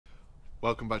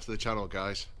Welcome back to the channel,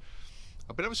 guys.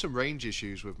 I've been having some range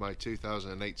issues with my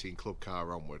 2018 Club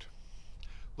Car Onward.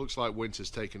 Looks like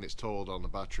winter's taken its toll on the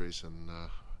batteries and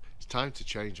it's time to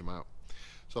change them out.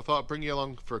 So I thought I'd bring you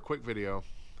along for a quick video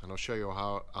and I'll show you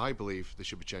how I believe they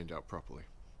should be changed out properly.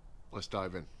 Let's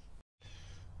dive in.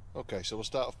 Okay, so we'll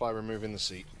start off by removing the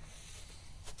seat.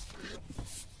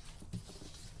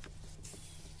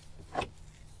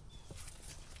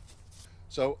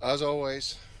 So as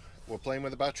always, we're playing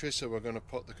with the battery, so we're going to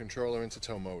put the controller into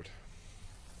tow mode.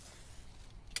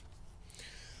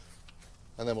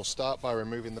 And then we'll start by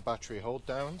removing the battery hold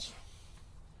downs.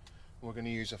 We're going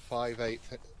to use a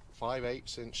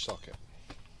 5/8 inch socket.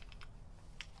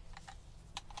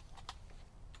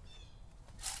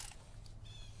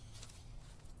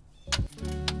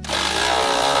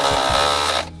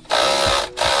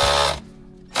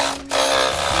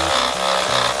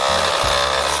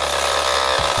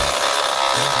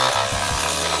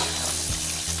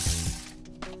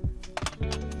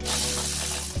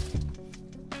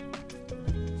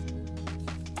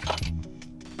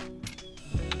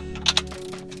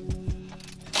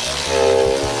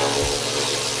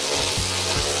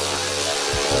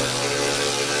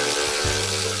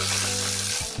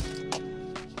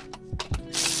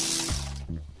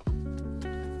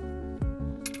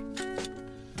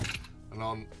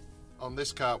 On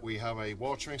this cart we have a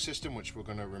watering system which we're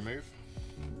going to remove.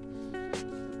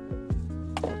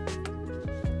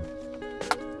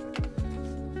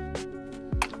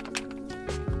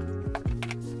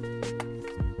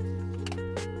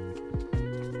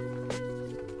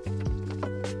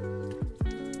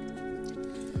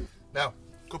 Now,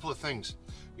 a couple of things.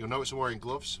 You'll notice I'm wearing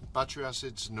gloves. Battery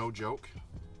acid's no joke.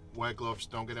 Wear gloves,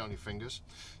 don't get it on your fingers.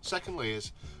 Secondly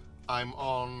is, I'm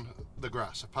on the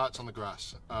grass. I parked on the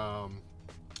grass.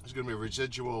 There's going to be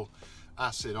residual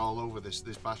acid all over this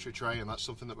battery tray, and that's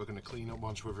something that we're going to clean up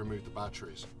once we've removed the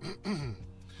batteries. You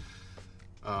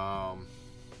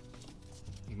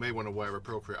may want to wear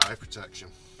appropriate eye protection.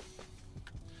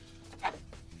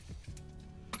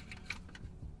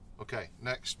 Okay,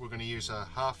 next we're going to use a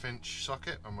 1/2 inch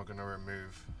socket, and we're going to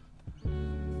remove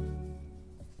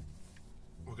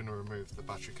the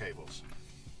battery cables.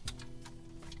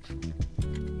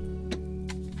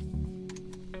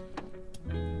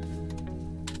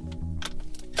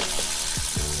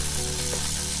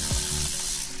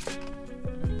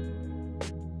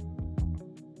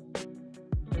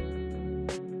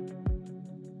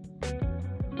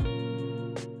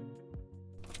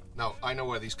 Now, I know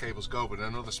where these cables go, but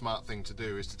another smart thing to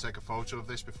do is to take a photo of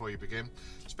this before you begin,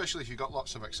 especially if you've got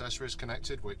lots of accessories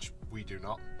connected, which we do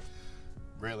not,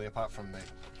 really, apart from the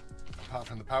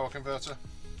power converter.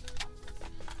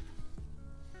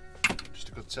 Just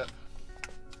a good tip.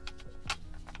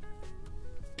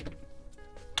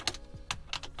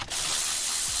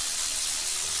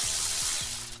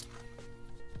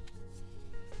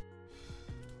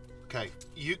 Okay,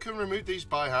 you can remove these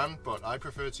by hand, but I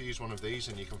prefer to use one of these,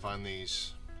 and you can find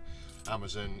these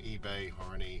Amazon, eBay,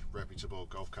 or any reputable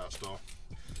golf cart store.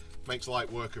 Makes light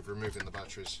work of removing the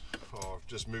batteries, or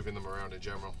just moving them around in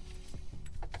general.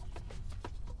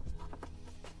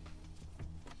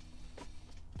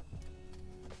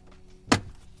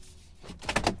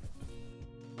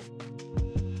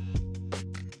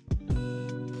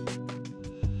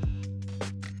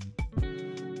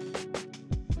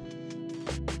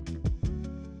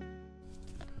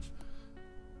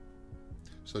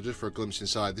 So just for a glimpse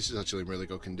inside, this is actually in really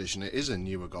good condition. It is a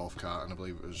newer golf cart, and I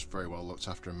believe it was very well looked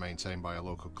after and maintained by a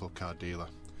local club car dealer.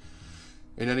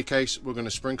 In any case, we're going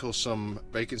to sprinkle some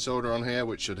baking soda on here,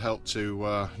 which should help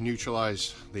to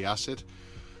neutralize the acid,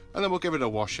 and then we'll give it a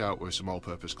wash out with some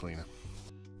all-purpose cleaner.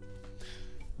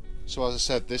 So as I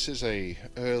said, this is a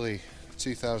early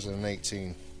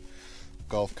 2018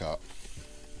 golf cart.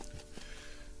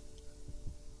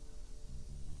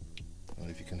 I don't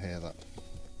know if you can hear that.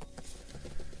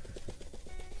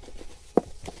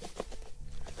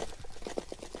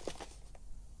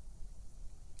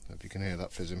 You can hear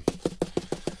that fizzing.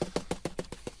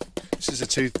 This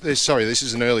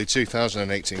is an early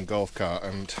 2018 golf cart,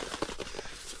 and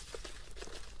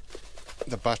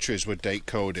the batteries were date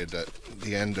coded at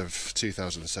the end of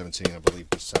 2017, I believe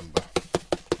December,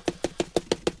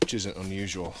 which isn't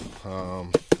unusual.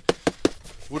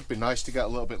 Would be nice to get a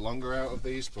little bit longer out of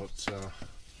these, but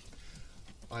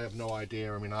I have no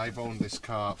idea. I mean, I've owned this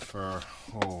cart for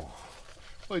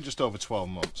probably just over 12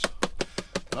 months.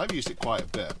 And I've used it quite a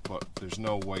bit, but there's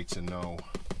no way to know.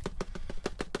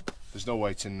 There's no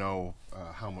way to know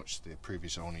how much the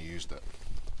previous owner used it.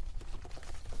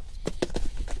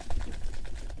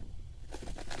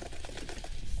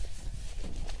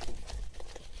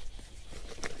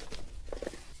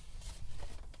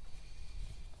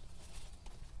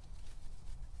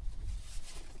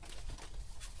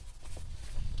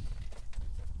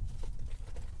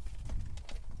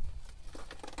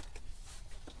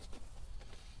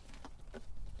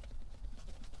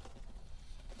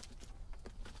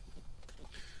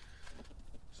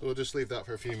 So we'll just leave that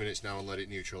for a few minutes now and let it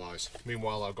neutralise.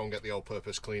 Meanwhile, I'll go and get the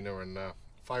all-purpose cleaner and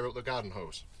fire up the garden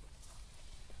hose.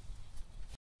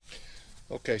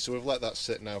 Okay, so we've let that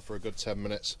sit now for a good 10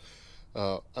 minutes.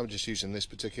 I'm just using this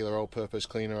particular all-purpose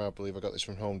cleaner. I believe I got this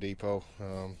from Home Depot.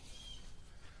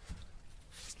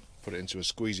 Put it into a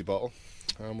squeezy bottle.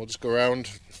 We'll just go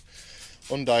around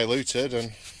undiluted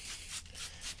and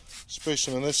spray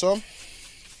some of this on.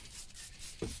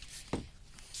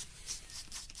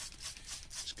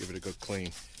 Just give it a good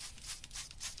clean.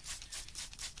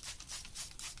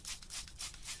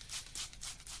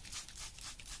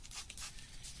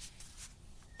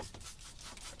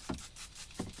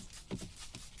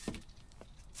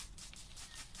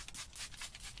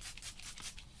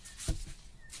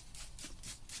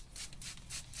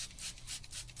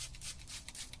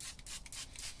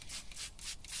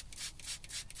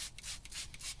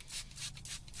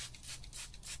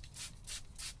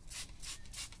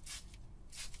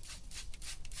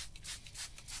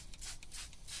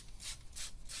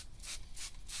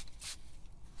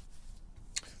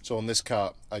 So on this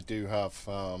cart I do have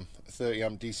a 30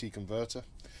 amp DC converter.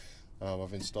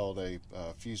 I've installed a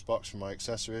fuse box for my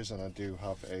accessories, and I do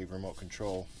have a remote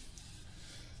control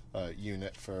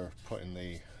unit for putting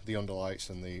the underlights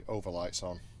and the overlights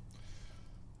on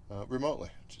remotely,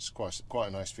 which is quite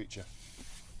a nice feature.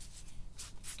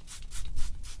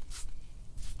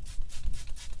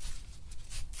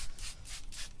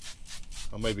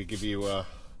 I'll maybe give you a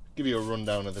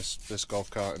rundown of this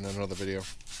golf cart in another video.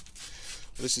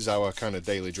 This is our kind of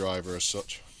daily driver as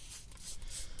such.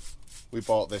 We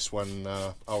bought this when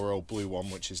our old blue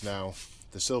one, which is now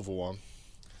the silver one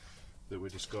that we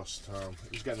discussed,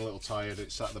 it was getting a little tired.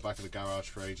 It sat at the back of the garage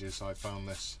for ages. I found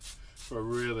this for a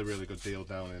really good deal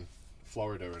down in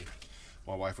Florida, and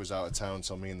my wife was out of town,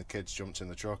 so me and the kids jumped in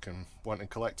the truck and went and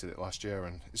collected it last year,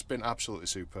 and it's been absolutely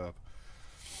superb.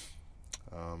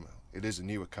 It is a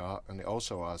newer cart, and it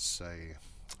also has a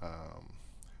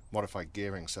modified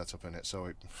gearing setup in it, so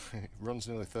it runs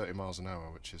nearly 30 miles an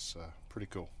hour, which is pretty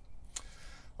cool.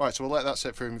 Right, so we'll let that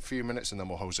sit for a few minutes and then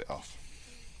we'll hose it off.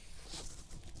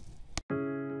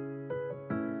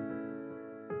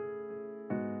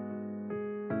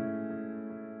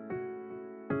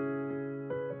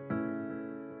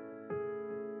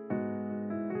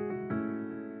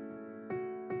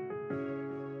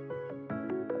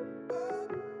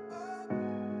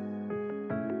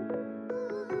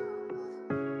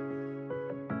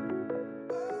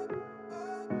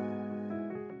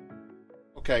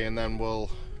 Okay, and then we'll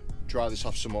dry this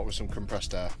off somewhat with some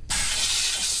compressed air.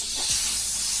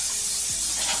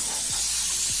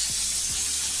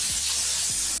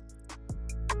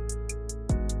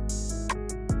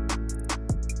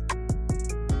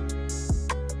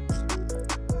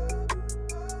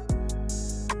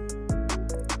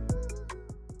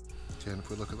 Okay, and if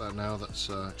we look at that now, that's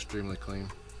extremely clean.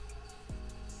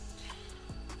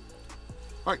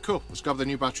 Right, cool, let's grab the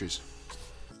new batteries.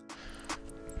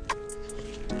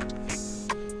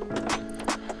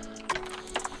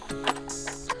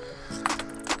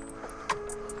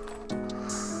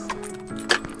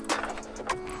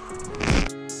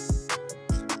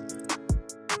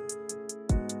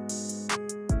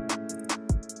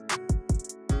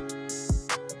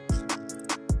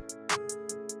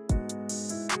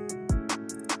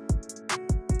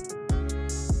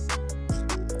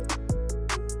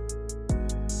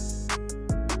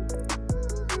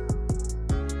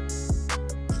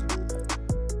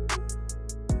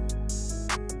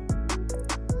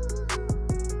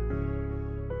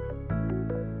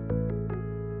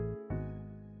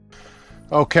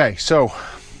 Okay, so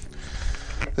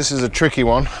this is a tricky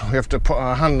one. We have to put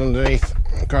our hand underneath,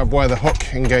 grab where the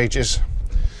hook engages.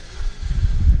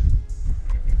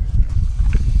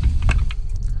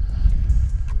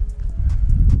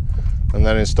 And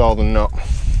then install the nut.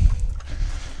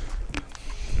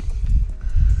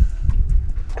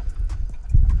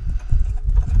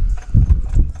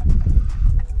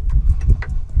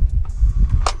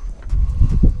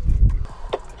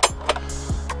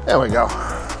 There we go.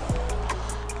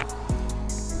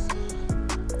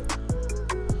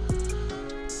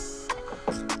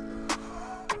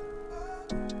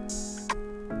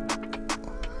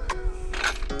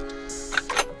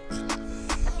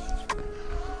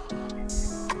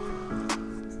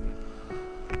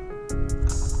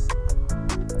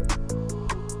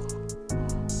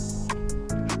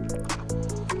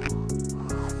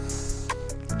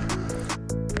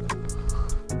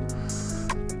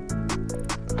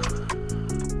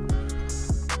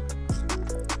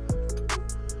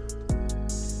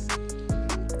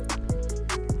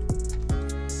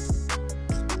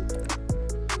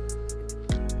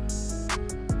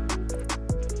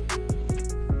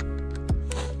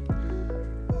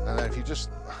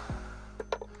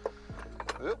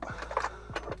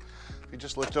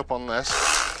 just lift up on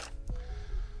this,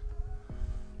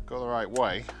 go the right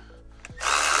way.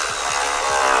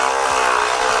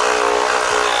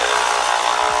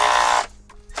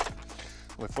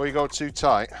 Before you go too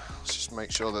tight, let's just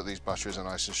make sure that these batteries are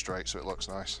nice and straight so it looks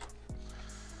nice.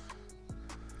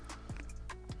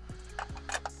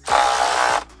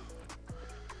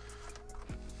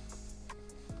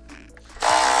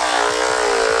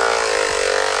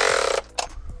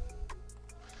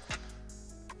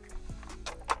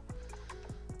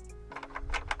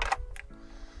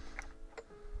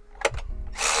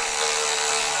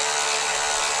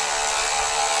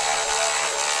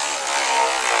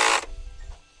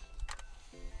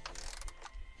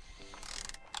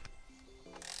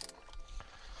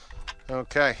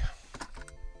 Okay,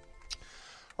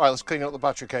 right, let's clean up the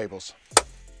battery cables.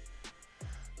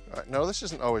 Right, no, this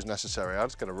isn't always necessary. I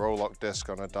just get a roll lock disc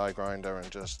on a die grinder and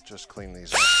just clean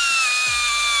these up.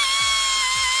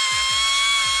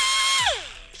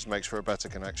 Just makes for a better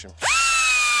connection.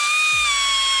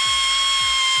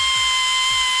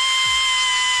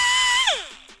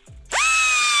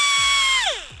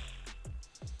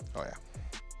 Oh yeah.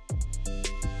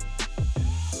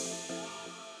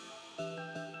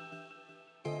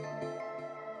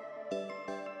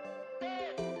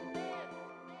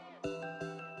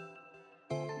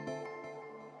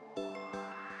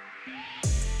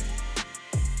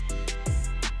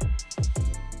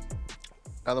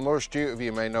 Now the more astute of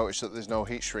you may notice that there's no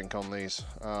heat shrink on these,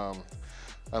 and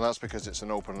that's because it's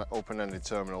an open-ended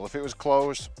terminal. If it was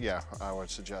closed, yeah, I would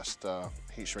suggest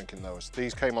heat shrinking those.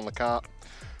 These came on the cart,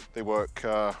 they work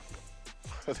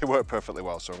they work perfectly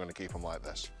well, so I'm going to keep them like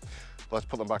this. Let's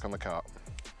put them back on the cart.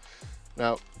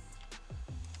 Now,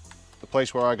 the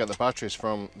place where I get the batteries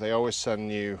from, they always send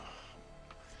you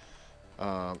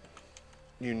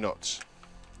new nuts.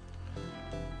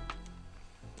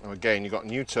 Now again, you've got a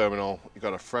new terminal, you've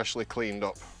got a freshly cleaned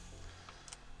up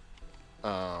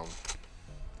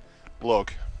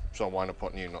lug, so why not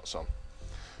put new nuts on?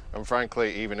 And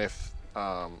frankly, even if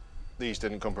these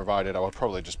didn't come provided, I would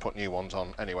probably just put new ones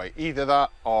on anyway. Either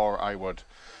that, or I would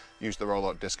use the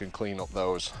roll-out disc and clean up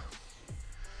those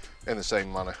in the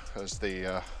same manner as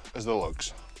the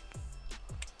lugs.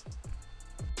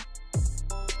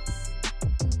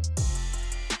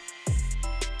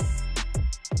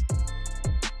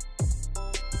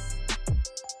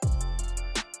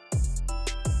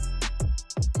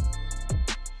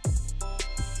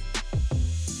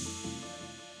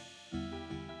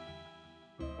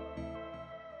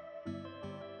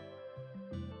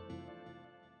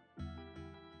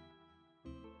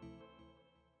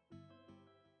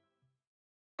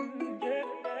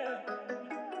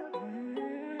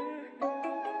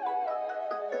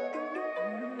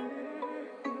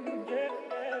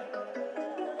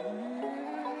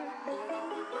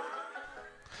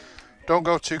 Don't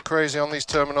go too crazy on these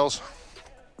terminals.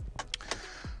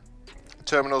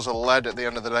 Terminals are lead at the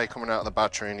end of the day coming out of the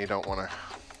battery, and you don't want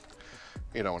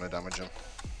to damage them.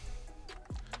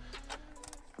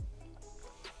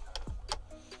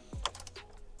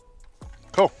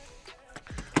 Cool.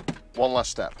 One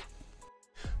last step.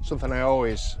 Something I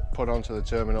always put onto the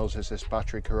terminals is this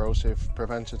battery corrosive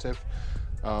preventative.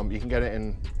 You can get it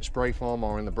in spray form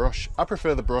or in the brush. I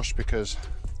prefer the brush because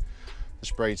the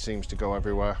spray seems to go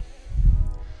everywhere.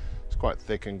 It's quite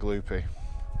thick and gloopy.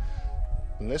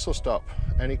 And this will stop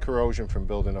any corrosion from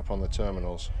building up on the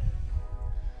terminals,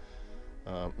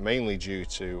 mainly due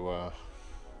to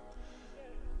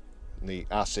the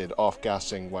acid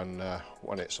off-gassing when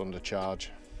it's under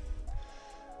charge.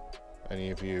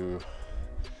 Any of you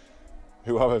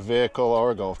who have a vehicle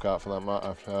or a golf cart for that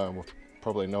matter will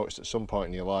probably noticed at some point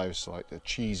in your lives like the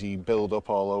cheesy build up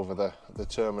all over the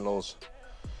terminals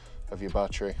of your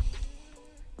battery.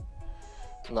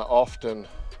 And that often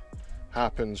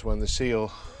happens when the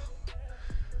seal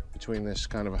between this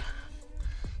kind of a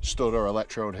stud or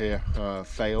electrode here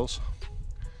fails,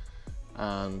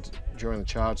 and during the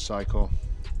charge cycle,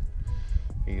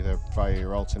 either via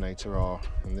your alternator or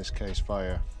in this case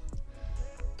via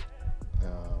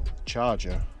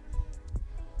charger,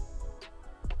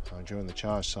 during the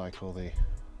charge cycle the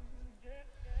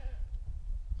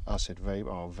acid vapor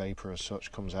or vapor as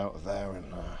such comes out of there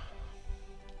and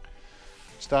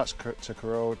starts to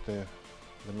corrode the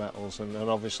metals, and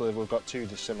obviously we've got two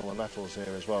dissimilar metals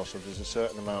here as well, so there's a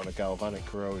certain amount of galvanic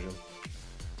corrosion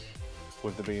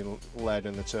with there being lead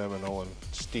in the terminal and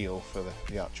steel for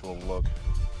the actual lug.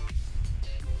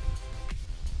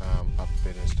 I've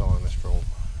been installing this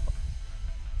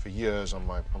for years on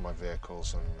my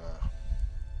vehicles and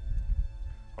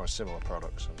or similar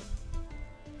products, and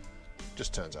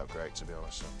just turns out great, to be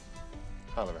honest, so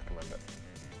highly recommend it.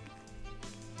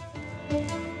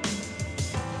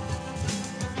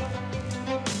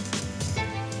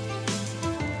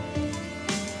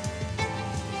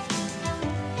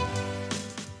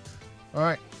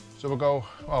 So we'll go,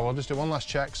 well, we'll just do one last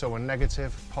check. So we're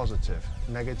negative, positive,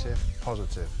 negative,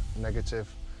 positive, negative,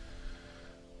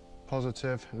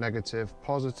 positive, negative,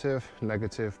 positive,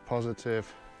 negative,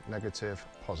 positive, negative,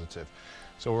 positive.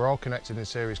 So we're all connected in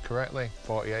series correctly,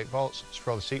 48 volts. Let's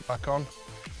throw the seat back on,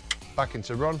 back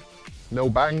into run. No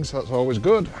bangs, that's always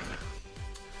good.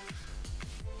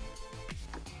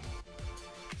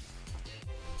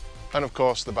 And of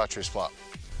course, the battery's flat.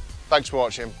 Thanks for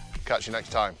watching. Catch you next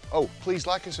time. Oh, please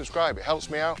like and subscribe, it helps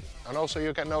me out. And also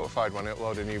you'll get notified when I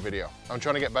upload a new video. I'm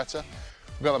trying to get better.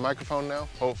 We've got the microphone now.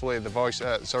 Hopefully the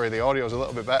the audio is a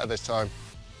little bit better this time.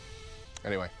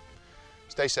 Anyway,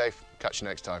 stay safe. Catch you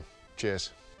next time.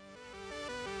 Cheers.